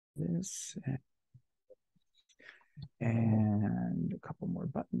this and a couple more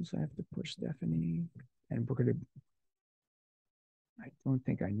buttons I have to push, Stephanie. And we're going to, I don't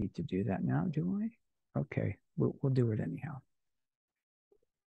think I need to do that now, do I? Okay, we'll do it anyhow.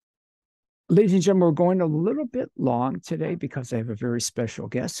 Ladies and gentlemen, we're going a little bit long today because I have a very special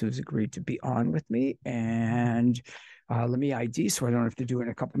guest who's agreed to be on with me. And let me ID so I don't have to do it in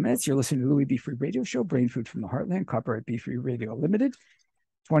a couple of minutes. You're listening to Louis B. Free Radio Show, Brain Food from the Heartland, copyright B. Free Radio Limited,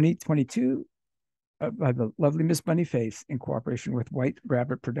 2022, by the lovely Miss Bunny Face in cooperation with White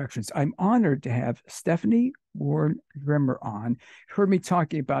Rabbit Productions. I'm honored to have Stephanie Warren Drimmer on. Heard me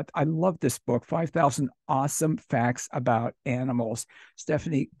talking about, I love this book, 5,000 Awesome Facts About Animals.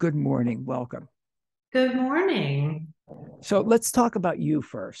 Stephanie, good morning. Welcome. Good morning. So let's talk about you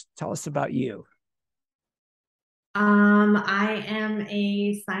first. Tell us about you. I am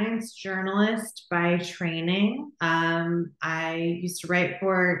a science journalist by training. I used to write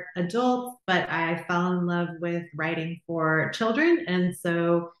for adults, but I fell in love with writing for children. And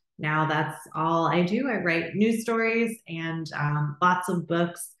so now that's all I do. I write news stories and lots of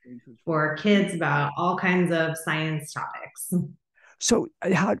books for kids about all kinds of science topics. So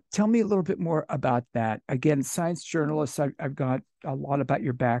tell me a little bit more about that. Again, science journalist, I've got a lot about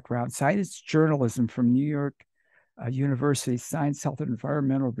your background. Science journalism from New York University Science, Health, and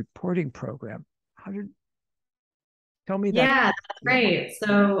Environmental Reporting Program. Tell me that? Yeah, that's great.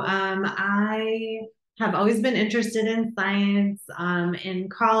 So I have always been interested in science. In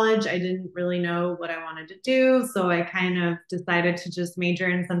college, I didn't really know what I wanted to do, so I kind of decided to just major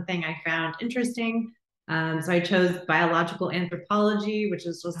in something I found interesting. So I chose biological anthropology, which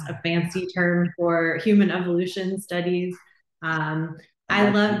is just a fancy term for human evolution studies. I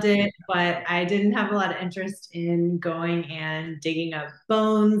loved it, but I didn't have a lot of interest in going and digging up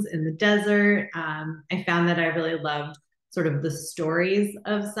bones in the desert. I found that I really loved sort of the stories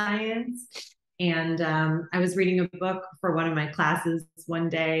of science. And I was reading a book for one of my classes one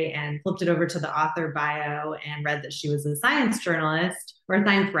day and flipped it over to the author bio and read that she was a science journalist or a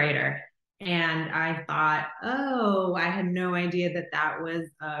science writer. And I thought, oh, I had no idea that that was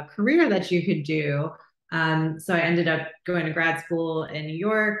a career that you could do. So I ended up going to grad school in New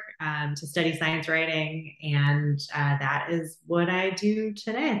York to study science writing. And that is what I do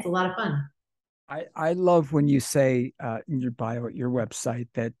today. It's a lot of fun. I love when you say in your bio at your website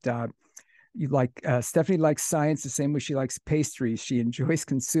that you like Stephanie likes science the same way she likes pastries. She enjoys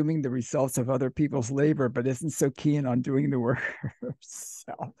consuming the results of other people's labor, but isn't so keen on doing the work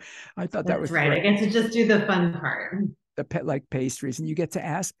herself. I thought that was right. great. I get to just do the fun part. The pet like pastries, and you get to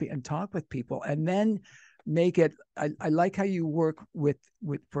ask and talk with people, and then make it. I like how you work with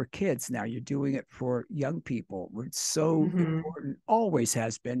for kids. Now you're doing it for young people. It's so important. Always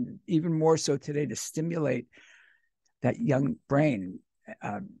has been, even more so today, to stimulate that young brain.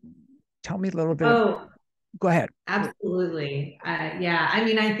 Tell me a little bit. Go ahead. Absolutely. Yeah. I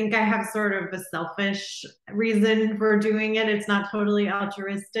mean, I think I have sort of a selfish reason for doing it. It's not totally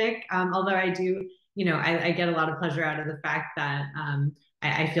altruistic, although I do, I get a lot of pleasure out of the fact that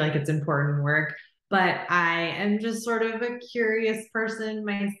I feel like it's important work. But I am just sort of a curious person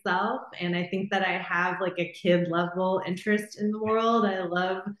myself. And I think that I have like a kid level interest in the world. I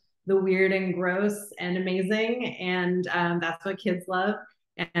love the weird and gross and amazing. And that's what kids love.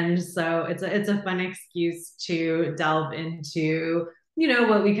 And so it's a fun excuse to delve into,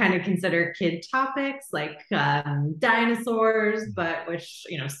 what we kind of consider kid topics like dinosaurs, but which,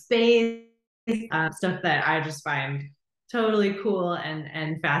 space, stuff that I just find totally cool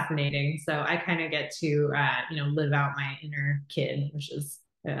and fascinating. So I kind of get to, live out my inner kid, which is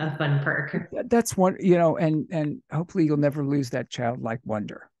a fun perk. That's one, and hopefully you'll never lose that childlike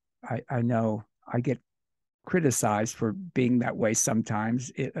wonder. I know I get criticized for being that way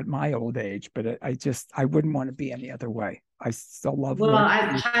sometimes at my old age, but I wouldn't want to be any other way. I still love. Well,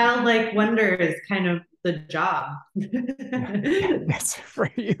 childlike wonder is kind of the job. Yeah, that's for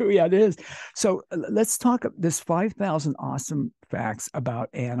you. Yeah, it is. So let's talk this 5,000 awesome facts about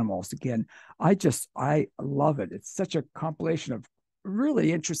animals. Again, I love it. It's such a compilation of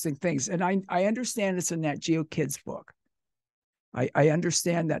really interesting things. And I understand it's a Nat Geo Kids book. I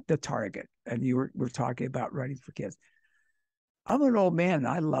understand that the target, and we're talking about writing for kids. I'm an old man, and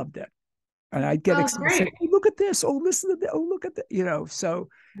I loved it. And I'd get excited. Say, oh, look at this. Oh, listen to that. Oh, look at that. So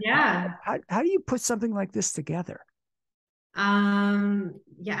yeah. How do you put something like this together?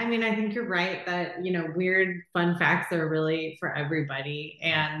 Yeah, I mean, I think you're right that, weird fun facts are really for everybody.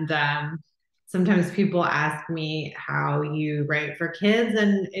 And sometimes people ask me how you write for kids,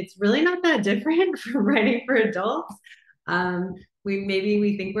 and it's really not that different from writing for adults.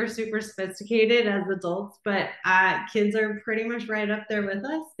 we think we're super sophisticated as adults, but kids are pretty much right up there with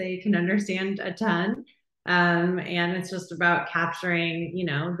us. They can understand a ton. And it's just about capturing,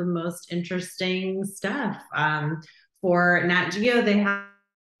 the most interesting stuff. For Nat Geo, they have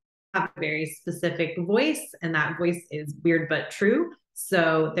a very specific voice, and that voice is weird but true.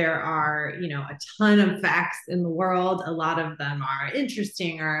 So there are, a ton of facts in the world. A lot of them are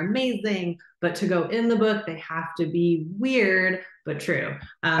interesting or amazing, but to go in the book, they have to be weird but true.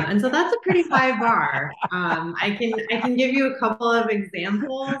 And so that's a pretty high bar. I can give you a couple of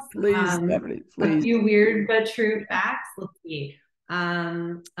examples. Please, Stephanie, A please. few weird but true facts. Let's see.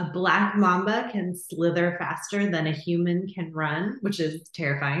 A black mamba can slither faster than a human can run, which is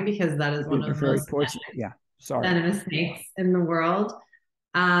terrifying because that is one They're of the very most poison. Yeah, sorry. venomous snakes in the world.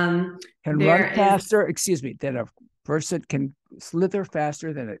 Can run There is, faster, excuse me, that a person can slither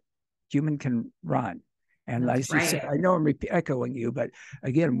faster than a human can run. And that's as you said, right. I know I'm echoing you, but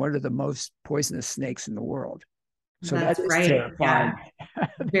again, one of the most poisonous snakes in the world. So that That's is right. terrifying. Yeah,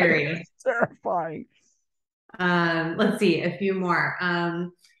 That very. is terrifying. Let's see, a few more.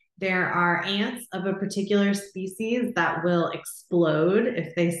 There are ants of a particular species that will explode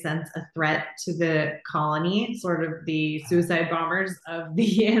if they sense a threat to the colony, sort of the suicide bombers of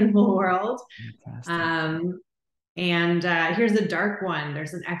the animal world. Fantastic. Um, and here's a dark one.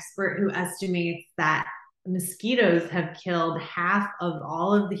 There's an expert who estimates that mosquitoes have killed half of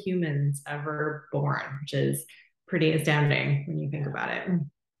all of the humans ever born, which is pretty astounding when you think about it.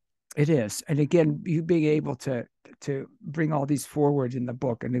 It is. And again, you being able to bring all these forward in the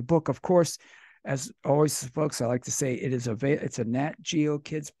book. And the book, of course, as always, folks, I like to say it's a Nat Geo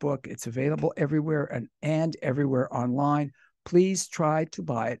Kids book. It's available everywhere and everywhere online. Please try to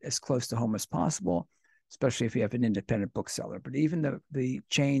buy it as close to home as possible, especially if you have an independent bookseller. But even the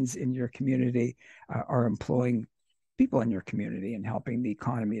chains in your community are employing people in your community and helping the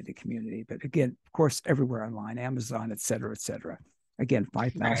economy of the community. But again, of course, everywhere online, Amazon, et cetera, et cetera. Again,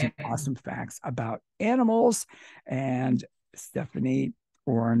 5,000 Right. awesome facts about animals. And Stephanie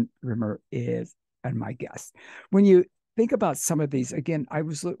Warren Drimmer is my guest. When you think about some of these, again, I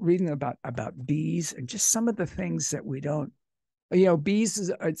was reading about bees and just some of the things that we don't,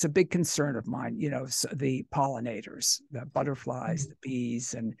 bees it's a big concern of mine, so the pollinators, the butterflies, the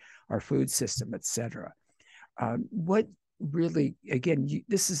bees, and our food system, et cetera. What really, again,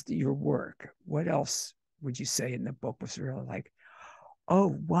 this is your work. What else would you say in the book was really like,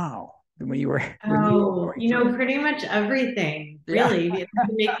 oh wow, when you were Oh, going through it? pretty much everything, Yeah. really. It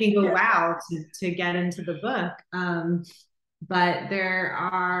would make me go Yeah. wow to get into the book. But there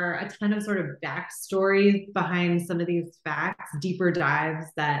are a ton of sort of backstories behind some of these facts, deeper dives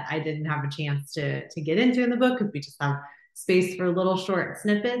that I didn't have a chance to get into in the book because we just have space for little short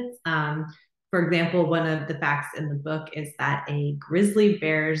snippets. For example, one of the facts in the book is that a grizzly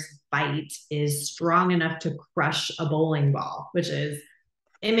bear's bite is strong enough to crush a bowling ball, which is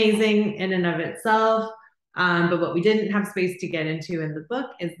amazing in and of itself. But what we didn't have space to get into in the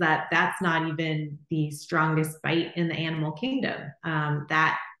book is that that's not even the strongest bite in the animal kingdom.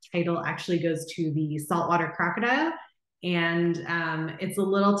 That title actually goes to the saltwater crocodile. And it's a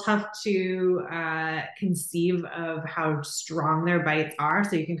little tough to conceive of how strong their bites are.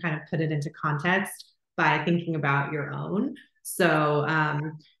 So you can kind of put it into context by thinking about your own. So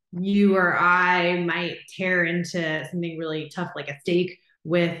you or I might tear into something really tough like a steak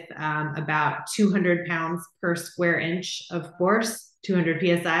with about 200 pounds per square inch of force, 200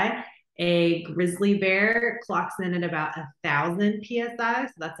 psi. A grizzly bear clocks in at about 1,000 psi,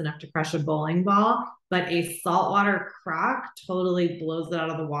 so that's enough to crush a bowling ball. But a saltwater croc totally blows it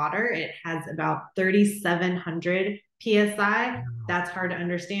out of the water. It has about 3,700 psi. That's hard to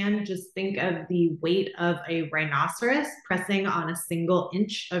understand. Just think of the weight of a rhinoceros pressing on a single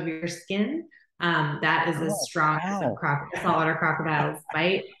inch of your skin. That is as Oh, strong as wow. a saltwater crocodile's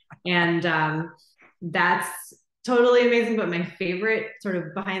bite. And that's totally amazing. But my favorite sort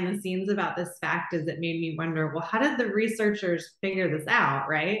of behind the scenes about this fact is it made me wonder, well, how did the researchers figure this out,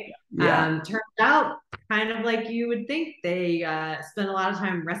 right? Yeah. Turns out, kind of like you would think, they spent a lot of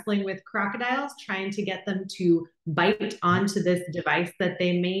time wrestling with crocodiles, trying to get them to bite onto this device that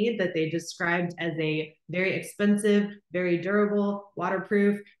they made that they described as a very expensive, very durable,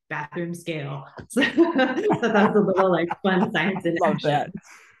 waterproof bathroom scale. So that was a little like fun science in Love action. that.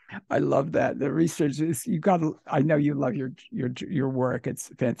 I love that. The research is you got to, I know you love your work. It's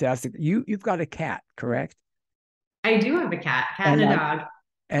fantastic. You've got a cat, correct? I do have a cat And and a dog.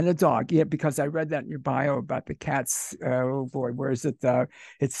 and a dog. Yeah, because I read that in your bio about the cats. Oh boy, where is it?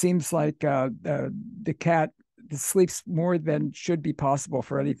 It seems like the cat sleeps more than should be possible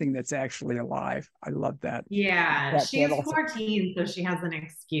for anything that's actually alive. I love that. Yeah, That she's also. 14, so she has an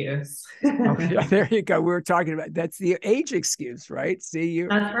excuse. Okay, there you go. We were talking about that's the age excuse, right? See, you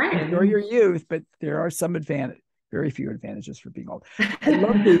That's right. enjoy your youth, but there are some advantage, very few advantages for being old. I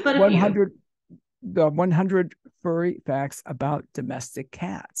love the But a few. 100 furry facts about domestic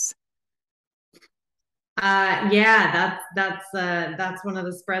cats. Yeah, that's one of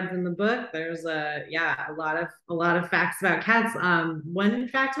the spreads in the book. There's a lot of facts about cats. One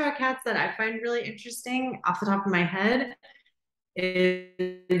fact about cats that I find really interesting off the top of my head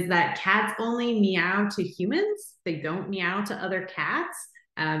is that cats only meow to humans. They don't meow to other cats.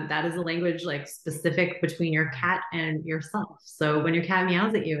 That is a language like specific between your cat and yourself. So when your cat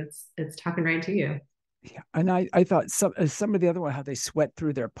meows at you, it's talking right to you. Yeah, and I thought some of the other one how they sweat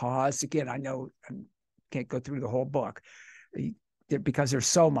through their paws. Again, I know I can't go through the whole book because there's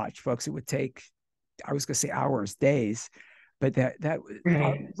so much, folks. It would take, I was going to say hours, days, but that I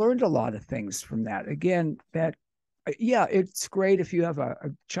Right. learned a lot of things from that. Again, that yeah, it's great if you have a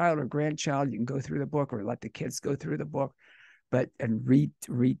child or grandchild, you can go through the book or let the kids go through the book, but and read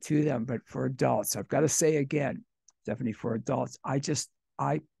to them. But for adults, I've got to say again, Stephanie, for adults,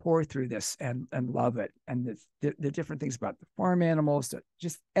 I pour through this and love it. And the different things about the farm animals,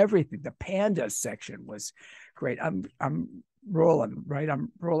 just everything. The pandas section was great. I'm rolling, right?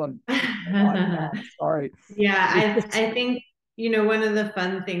 I'm rolling. Sorry. Yeah, I think, one of the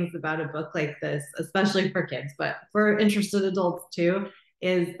fun things about a book like this, especially for kids, but for interested adults too,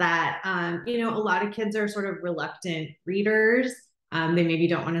 is that, a lot of kids are sort of reluctant readers. They maybe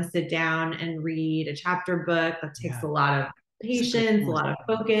don't want to sit down and read a chapter book. That takes Yeah, a lot of it's a good patience, a point. lot of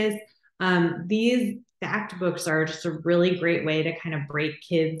focus. These fact books are just a really great way to kind of break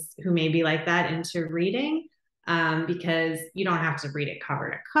kids who may be like that into reading, because you don't have to read it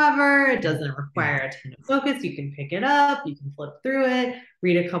cover to cover. It doesn't Yeah, require a ton of focus. You can pick it up, you can flip through it,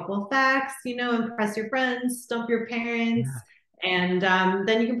 read a couple of facts, impress your friends, stump your parents, yeah. and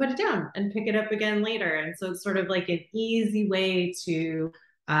then you can put it down and pick it up again later. And so it's sort of like an easy way to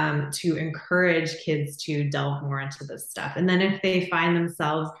encourage kids to delve more into this stuff. And then if they find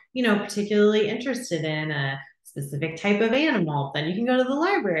themselves, particularly interested in a specific type of animal, then you can go to the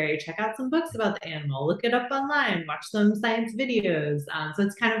library, check out some books about the animal, look it up online, watch some science videos. So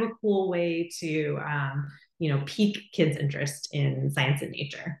it's kind of a cool way to, pique kids' interest in science and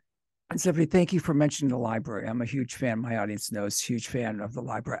nature. And Stephanie, thank you for mentioning the library. I'm a huge fan. My audience knows, huge fan of the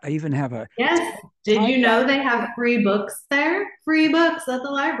library. I even have a Yes. Did time you know library. they have free books there? Free books at the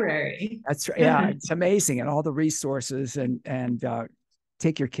library. That's yeah, it's amazing, and all the resources and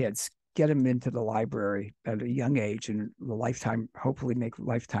take your kids, get them into the library at a young age, and the lifetime, hopefully make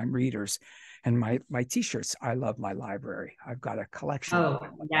lifetime readers. And my t-shirts, I love my library. I've got a collection of Oh,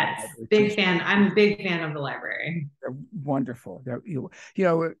 my yes. library Big t-shirts. fan. I'm a big fan of the library. They're wonderful. You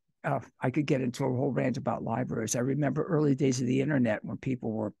know, I could get into a whole rant about libraries. I remember early days of the internet when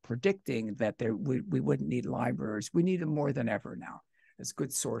people were predicting that we wouldn't need libraries. We need them more than ever now as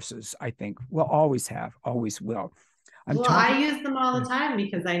good sources. I think we'll always have, always will. I'm Well, I talking. use them all the time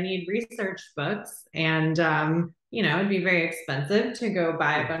because I need research books, and it'd be very expensive to go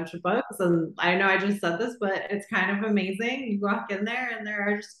buy a bunch of books. And I know I just said this, but it's kind of amazing. You walk in there and there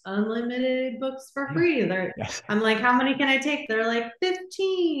are just unlimited books for Yeah, free. yes, I'm like, how many can I take? They're like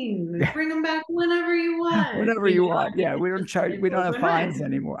 15. yeah, Bring them back whenever you want. whatever you want. Yeah, we don't Just charge. it's We don't have open fines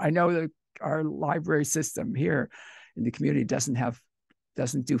mind. anymore. I know that our library system here in the community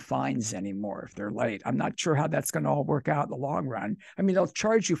doesn't do fines anymore if they're late. I'm not sure how that's going to all work out in the long run. I mean, they'll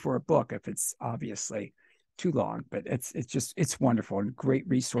charge you for a book if it's obviously too long, but it's wonderful and great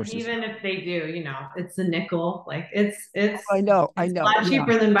And resources. even if they do, it's a nickel. Like I it's a know. lot Yeah,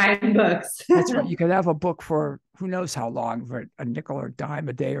 cheaper than buying books. that's right. You could have a book for who knows how long, for a nickel or dime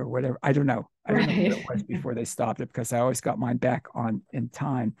a day or whatever. I don't know. I don't know what it Right. was before they stopped it because I always got mine back on in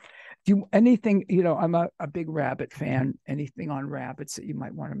time. Do you anything, I'm a big rabbit fan. Anything on rabbits that you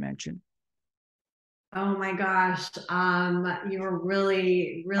might want to mention? Oh my gosh. You were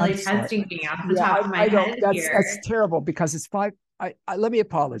really, I'm really sorry. testing me off the Yeah, top of my I don't. head That's here. terrible because it's five. Let me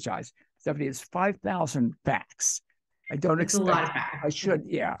apologize, Stephanie. It's 5,000 facts. I don't It's a lot expect. of facts. I should.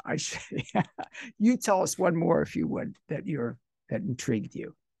 Yeah, I should. Yeah. You tell us one more if you would that intrigued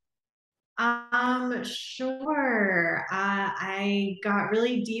you. Sure. I got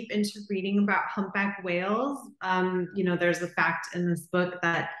really deep into reading about humpback whales. There's a fact in this book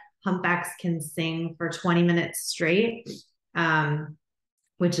that humpbacks can sing for 20 minutes straight, um,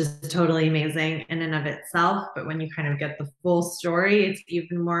 which is totally amazing in and of itself. But when you kind of get the full story, it's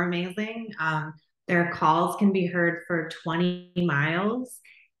even more amazing. Their calls can be heard for 20 miles.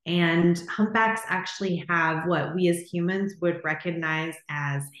 And humpbacks actually have what we as humans would recognize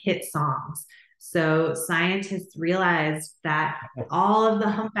as hit songs. So scientists realized that all of the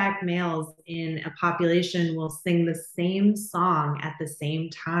humpback males in a population will sing the same song at the same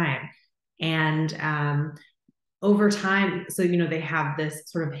time. And over time, so they have this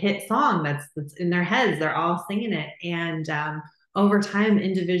sort of hit song that's in their heads. They're all singing it, and over time,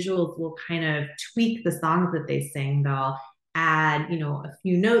 individuals will kind of tweak the songs that they sing. They'll add, a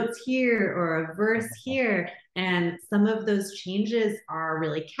few notes here or a verse here, and some of those changes are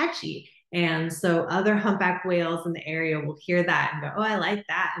really catchy. And so other humpback whales in the area will hear that and go, "Oh, I like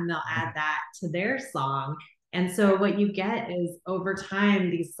that," and they'll add that to their song. And so what you get is over time,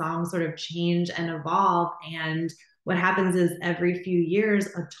 these songs sort of change and evolve. And what happens is every few years,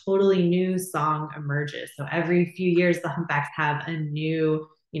 a totally new song emerges. So every few years, the humpbacks have a new,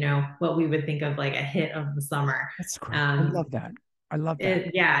 what we would think of like a hit of the summer. That's great. I love that. I love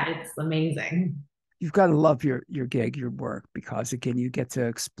that. Yeah, it's amazing. You've got to love your gig, your work, because again, you get to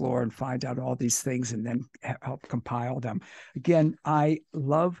explore and find out all these things and then help compile them. Again, I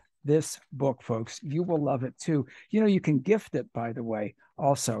love this book, folks. You will love it too. You can gift it, by the way,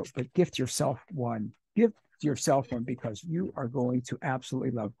 also, but gift yourself one. Gift yourself one because you are going to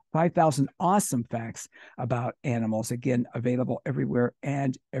absolutely love 5,000 awesome facts about animals. Again, available everywhere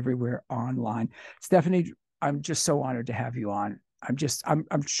and everywhere online. Stephanie, I'm just so honored to have you on. I'm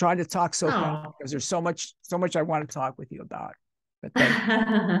trying to talk so fast because there's so much I want to talk with you about. But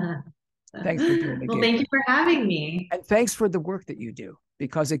thanks for doing the Well, gig. thank you for having me. And thanks for the work that you do.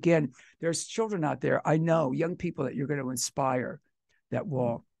 Because again, there's children out there, I know, young people that you're going to inspire that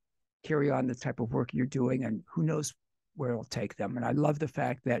will carry on the type of work you're doing, and who knows where it'll take them. And I love the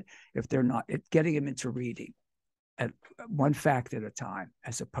fact that if they're not, getting them into reading at one fact at a time,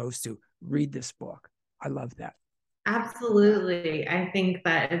 as opposed to read this book. I love that. Absolutely. I think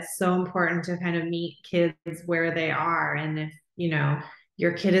that it's so important to kind of meet kids where they are. And if,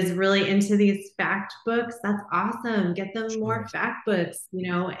 your kid is really into these fact books, that's awesome. Get them more fact books,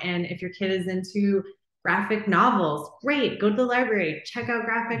 and if your kid is into graphic novels, great. Go to the library, check out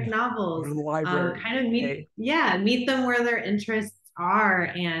graphic novels. Go to the library. Kind of meet them where their interests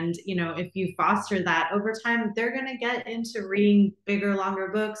are. And, if you foster that over time, they're going to get into reading bigger, longer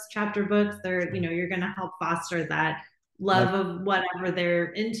books, chapter books. You're going to help foster that love of whatever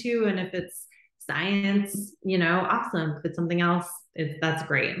they're into. And if it's science, awesome. If it's something else, that's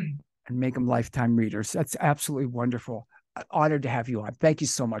great. And make them lifetime readers. That's absolutely wonderful. Honored to have you on. Thank you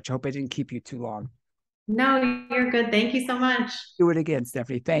so much. I hope I didn't keep you too long. No, you're good. Thank you so much. Do it again,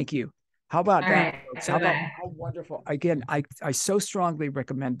 Stephanie. Thank you. How about that, folks? How wonderful. Again, I so strongly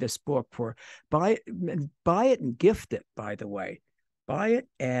recommend this book for buy it and gift it, by the way. Buy it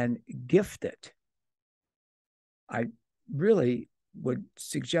and gift it. I really would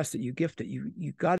suggest that you gift it. You got